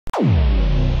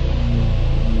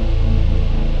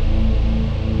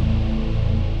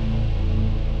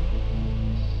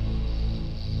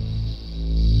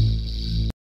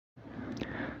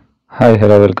Hi,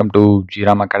 hello, welcome to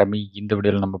Jeeram Academy. இந்த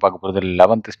வீடியோவில் நம்ம பார்க்க போகிறது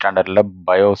 11th ஸ்டாண்டர்டில்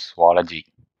பயோ சுவாலஜி.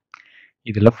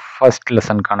 இதில் ஃபர்ஸ்ட்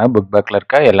லெசனுக்கான புக் பேக்கில்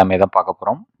இருக்க எல்லாமே தான் பார்க்க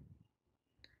போகிறோம்.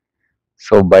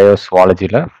 ஸோ பயோ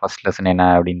சுவாலஜியில் ஃபர்ஸ்ட் லெசன் என்ன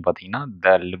அப்படின்னு பார்த்தீங்கன்னா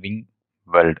the living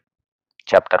world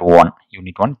chapter 1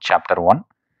 unit 1 chapter 1.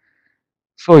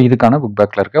 So இதுக்கான புக்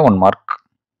பேக்கில் இருக்க 1 மார்க்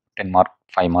 10 மார்க்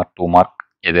 5 மார்க் 2 மார்க்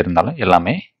எது இருந்தாலும்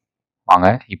எல்லாமே வாங்க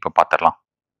இப்போ பார்த்துடலாம்.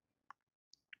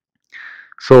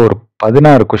 ஸோ ஒரு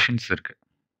 16 கொஷின்ஸ் இருக்குது.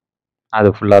 அது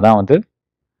ஃபுல்லாக தான் வந்து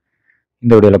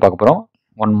இந்த வீடியோவில் பார்க்க போகிறோம்.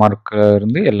 1 மார்க்ல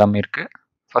இருந்து எல்லாமே இருக்குது.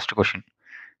 First question,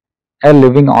 a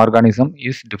living organism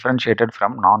is differentiated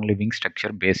from non-living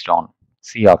structure based on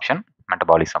C option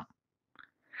metabolism.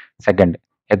 Second,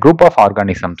 a group of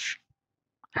organisms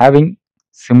having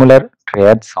similar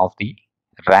traits of the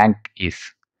rank is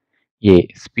A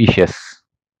species.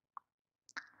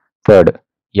 Third,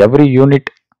 every unit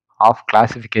of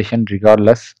classification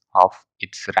regardless of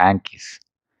its rank is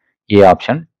A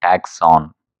option taxon.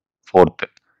 Fourth,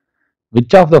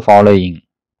 which of the following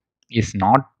is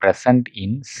not present in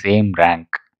same rank?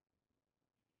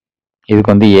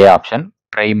 இதுக்கு வந்து A option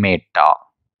பிரைமேட்டா.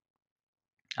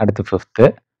 அடுத்து fifth,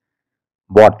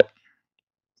 what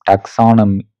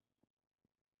taxonomy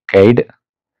guide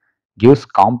gives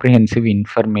comprehensive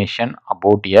information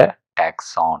about a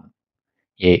taxon?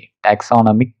 A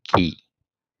taxonomic key.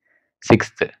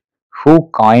 Sixth, who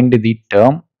coined the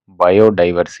term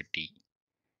biodiversity?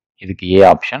 இதுக்கு A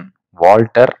option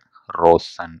Walter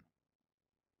Roshan.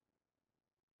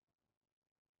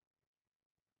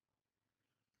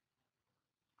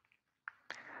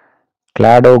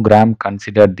 Cladogram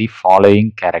considered the following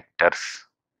characters: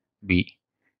 B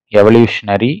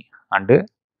evolutionary and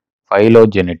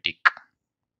phylogenetic.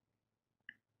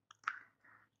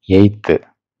 Eighth,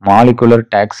 molecular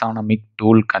taxonomic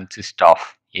tool consists of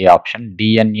A option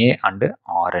DNA and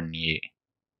RNA.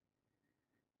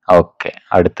 Okay,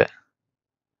 அடுத்து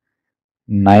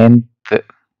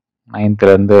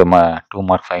நைன்த்லேருந்து 2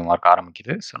 mark 5 mark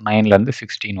ஆரம்பிக்குது. So 9லேருந்து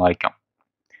 16 வரைக்கும்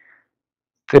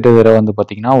திரு வந்து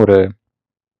பார்த்தீங்கன்னா ஒரு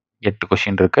 8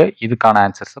 question இருக்குது. இதுக்கான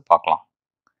ஆன்சர்ஸை பார்க்கலாம்.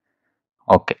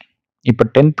 ஓகே, இப்போ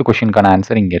 10th கொஷினுக்கான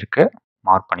ஆன்சர் இங்கே இருக்குது,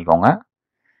 மார்க் பண்ணிக்கோங்க.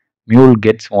 Mule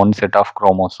gets one set of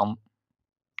chromosome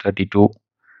 32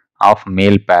 of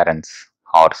male parents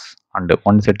horse and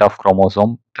one set of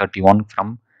chromosome 31 from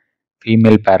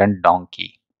female parent donkey.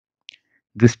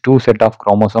 These two set of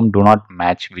chromosome do not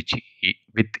match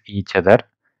with each other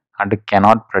and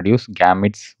cannot produce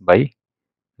gametes by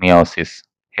meiosis.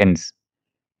 Hence,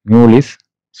 mule is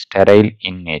sterile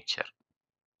in nature.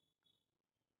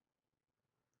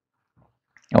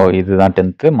 இதுதான்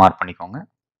 10th, mark பண்ணிக்கோங்க.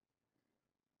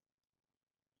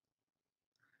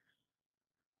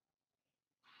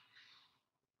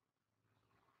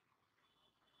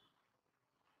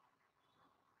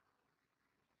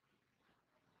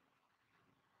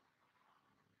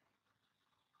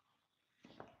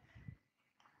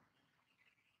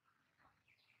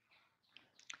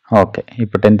 Okay,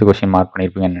 இப்போ 10th question mark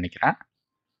பண்ணியிருப்பீங்கன்னு நினைக்கிறேன்.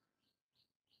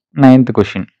 9th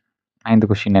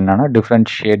question என்னன்னா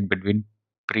differentiate between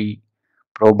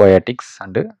probiotics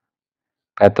and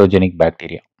pathogenic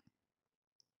bacteria.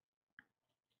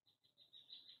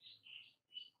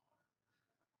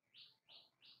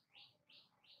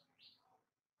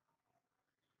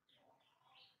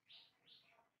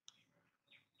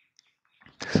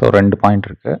 So 2 point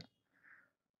இருக்குது.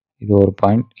 இது ஒரு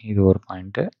point, இது ஒரு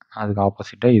பாயிண்ட்டு. அதுக்கு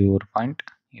ஆப்போசிட்டாக இது ஒரு பாயிண்ட்,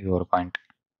 இது ஒரு பாயிண்ட்.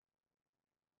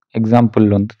 எக்ஸாம்பிள்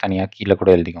வந்து தனியாக கீழே கூட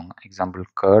எழுதிக்கோங்க. எக்ஸாம்பிள்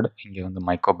கர்ட், இங்கே வந்து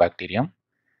மைக்கோபாக்டீரியம்,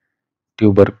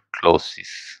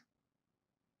 டியூபர்க்ளோசிஸ்.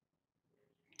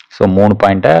 ஸோ 3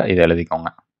 பாயிண்ட்டை இதை எழுதிக்கோங்க.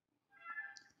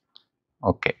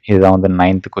 ஓகே, இதுதான் வந்து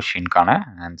 9th கொஷினுக்கான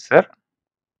ஆன்சர்.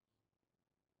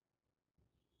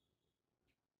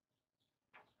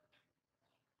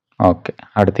 ஓகே,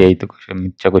 அடுத்து 8th கொஷின்,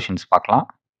 மிச்ச கொஷின்ஸ் பார்க்கலாம்.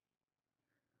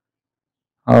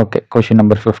 ஓகே, கொஷின்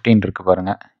நம்பர் 15 இருக்குது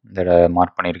பாருங்கள். இந்த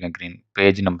மார்க் பண்ணியிருக்கேன் green,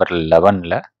 page number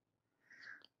 11ல்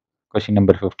question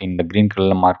number 15 இந்த க்ரீன்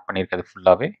கலரில் மார்க் பண்ணியிருக்கிறது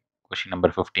ஃபுல்லாகவே கொஷின்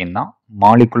நம்பர் 15 தான்.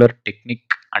 Molecular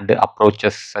technique and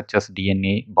approaches such as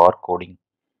DNA bar coding.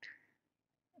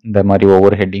 இந்த மாதிரி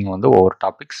ஒவ்வொரு ஹெட்டிங் வந்து ஒவ்வொரு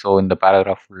டாபிக். ஸோ இந்த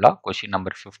பேராகிராஃப் ஃபுல்லாக question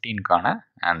number 15க்கான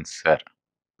answer,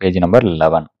 page number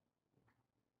 11.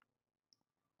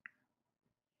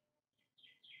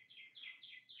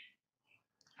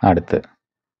 அடுத்து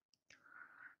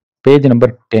page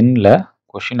number 10ல்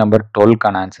question number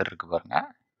 12க்கான answer இருக்குது பாருங்கள்.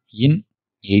 இன்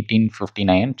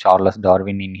 1859, Charles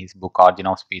Darwin in his book Origin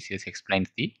of Species explains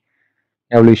the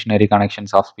evolutionary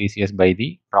connections of species by the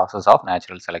process of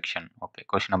natural selection. Okay,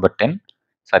 question number 10,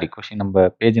 sorry question number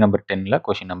page number 10ல்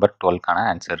question number 12க்கான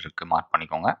answer இருக்குது, mark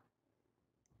பண்ணிக்கோங்க.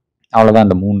 அவ்வளோதான்.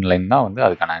 இந்த 3 line தான் வந்து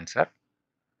அதுக்கான answer.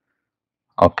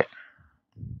 Okay,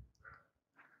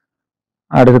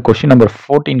 அடுத்து question number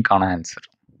 14க்கான answer.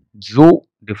 Zoo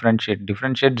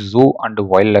differentiate zoo and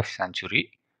wild life sanctuary.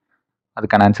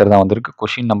 அதுக்கான answer தான் வந்திருக்கு.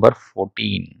 Question number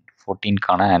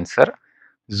 14க்கான answer.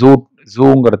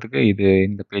 ஜூங்கிறதுக்கு இது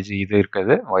இந்த பேஜ் இது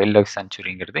இருக்குது, வைல்ட் லைஃப்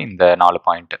சாங்சுரிங்கிறது இந்த 4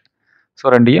 பாயிண்ட்.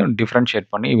 ஸோ ரெண்டையும்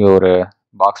டிஃப்ரென்ஷியேட் பண்ணி ஒரு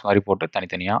பாக்ஸ் மாதிரி போட்டு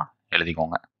தனித்தனியாக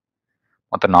எழுதிக்கோங்க.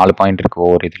 மொத்தம் 4 பாயிண்ட் இருக்குது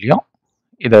ஒவ்வொரு இதுலேயும்.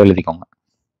 இதை எழுதிக்கோங்க.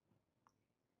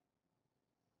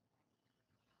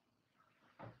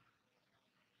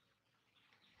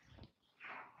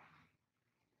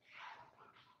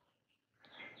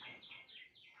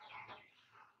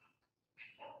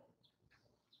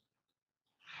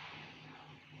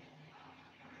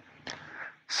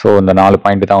 ஸோ இந்த 4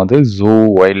 பாயிண்ட் தான் வந்து zoo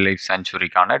wild life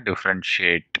சாங்சுரிக்கான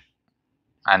differentiate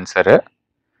answer.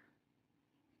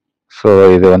 So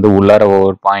இது வந்து உள்ளார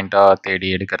ஒவ்வொரு பாயிண்ட்டாக தேடி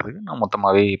எடுக்கிறதுக்கு நான்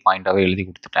மொத்தமாகவே பாயிண்ட்டாகவே எழுதி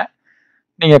கொடுத்துட்டேன்.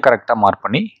 நீங்கள் கரெக்டாக மார்க்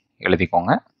பண்ணி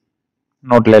எழுதிக்கோங்க.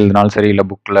 நோட்டில் எழுதினாலும் சரி, இல்லை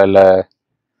புக்கில், இல்லை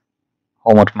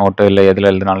ஹோம்ஒர்க் நோட்டு, இல்லை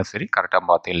எதில் எழுதினாலும் சரி, கரெக்டாக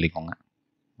பார்த்து எழுதிக்கோங்க.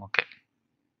 ஓகே,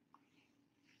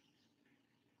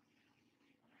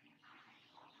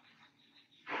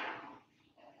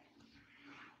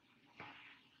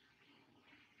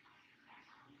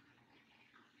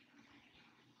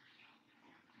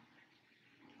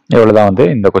 இவ்வளோதான் வந்து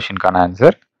இந்த கொஷினுக்கான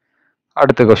ஆன்சர்.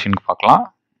 அடுத்த கொஷினுக்கு பார்க்கலாம்.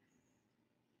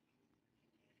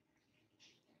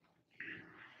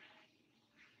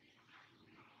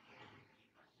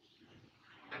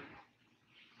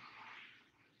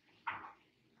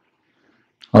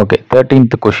 ஓகே,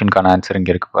 13th கொஷினுக்கான ஆன்சர்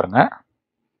இங்கே இருக்கு பாருங்க.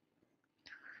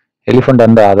 Elephant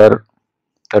and other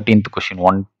 13th question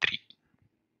 1.3.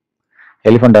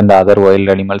 Elephant and other wild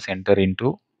animals enter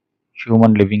into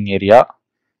human living area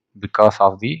because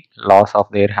of the loss of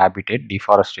their habitat,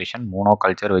 deforestation,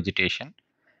 monoculture vegetation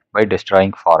by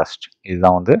destroying forest.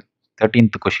 இதுதான் வந்து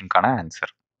 13th கொஷினுக்கான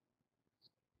answer.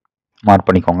 Mark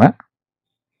பண்ணிக்கோங்க.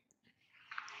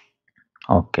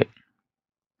 Okay,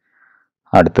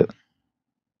 அடுத்து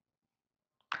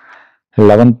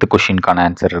 11th கொஷினுக்கான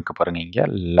answer இருக்கு பாருங்க இங்கே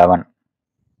 11.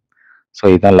 So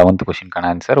இதுதான் 11th கொஷினுக்கான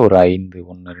answer. ஒரு 5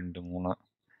 1 2 3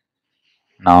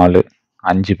 4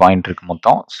 5 point இருக்கு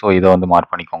மொத்தம். ஸோ இதை வந்து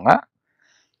மார்க் பண்ணிக்கோங்க.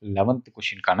 11th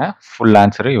கொஷினுக்கான ஃபுல்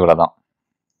ஆன்சரு இவ்வளோ தான்.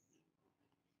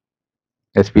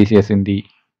 The species in the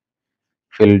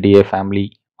Felidae family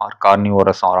are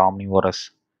carnivorous or omnivorous.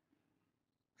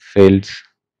 Felids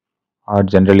are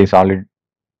generally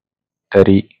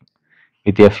solitary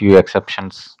with a few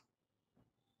exceptions.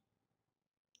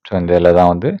 So இந்த இதில்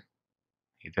தான் வந்து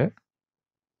இது.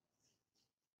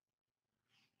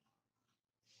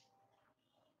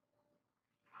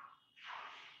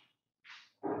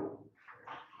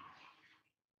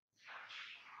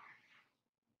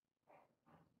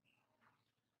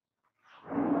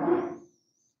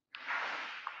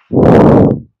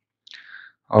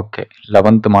 ஓகே,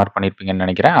 11th மார்க் பண்ணியிருப்பீங்கன்னு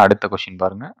நினைக்கிறேன். அடுத்த கொஷின்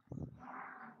பாருங்க.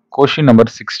 Question number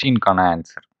 16க்கான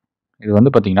answer. இது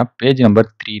வந்து பார்த்தீங்கன்னா பேஜ் நம்பர்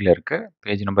 3ல இருக்கு.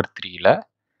 பேஜ் நம்பர் 3ல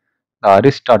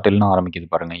அரிஸ்டாட்டில்னு ஆரம்பிக்குது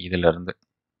பாருங்க. இதுல இருந்து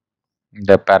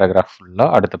இந்த பேராகிராஃப் ஃபுல்லாக,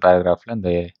 அடுத்த பேராகிராஃபில்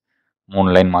இந்த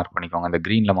 3 லைன் மார்க் பண்ணிக்கோங்க. இந்த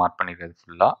க்ரீனில் மார்க் பண்ணிக்கிறது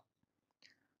ஃபுல்லாக.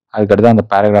 அதுக்கடுத்து அந்த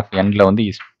பேராகிராஃப் எண்டில் வந்து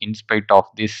in spite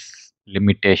of this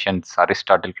limitations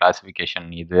Aristotle classification,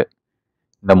 இது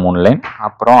இந்த 3 லைன்.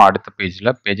 அப்புறம் அடுத்த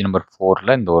பேஜில் பேஜ் நம்பர்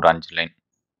 4ல் இந்த ஒரு 5 line.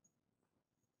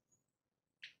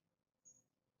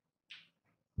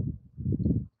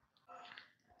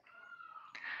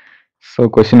 So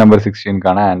question number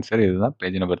 16க்கான answer இதுதான்.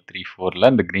 பேஜ் நம்பர் 3 4ல்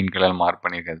இந்த க்ரீன் கலர் மார்க்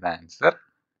பண்ணியிருக்கிறது தான் ஆன்சர்.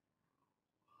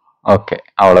 ஓகே,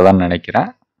 அவ்வளோதான் நினைக்கிறேன்.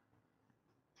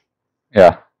 யா,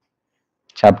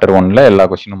 சாப்டர் 1ல் எல்லா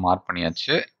கொஸ்டினும் மார்க்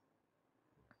பண்ணியாச்சு.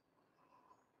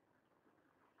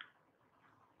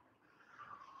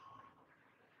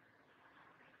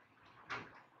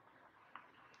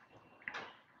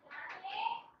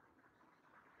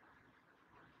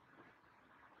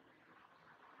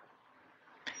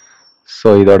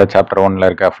 ஸோ இதோட சாப்டர் 1ல்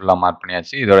இருக்க ஃபுல்லாக மார்க்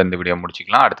பண்ணியாச்சு. இதோட இந்த வீடியோ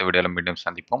முடிச்சிக்கலாம். அடுத்த வீடியோவில் மீண்டும்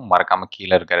சந்திப்போம். மறக்காமல்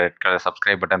கீழே இருக்க red colour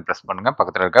subscribe button press பண்ணுங்கள்.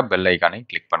 பக்கத்தில் இருக்க பெல் ஐக்கானை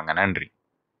கிளிக் பண்ணுங்கள். நன்றி.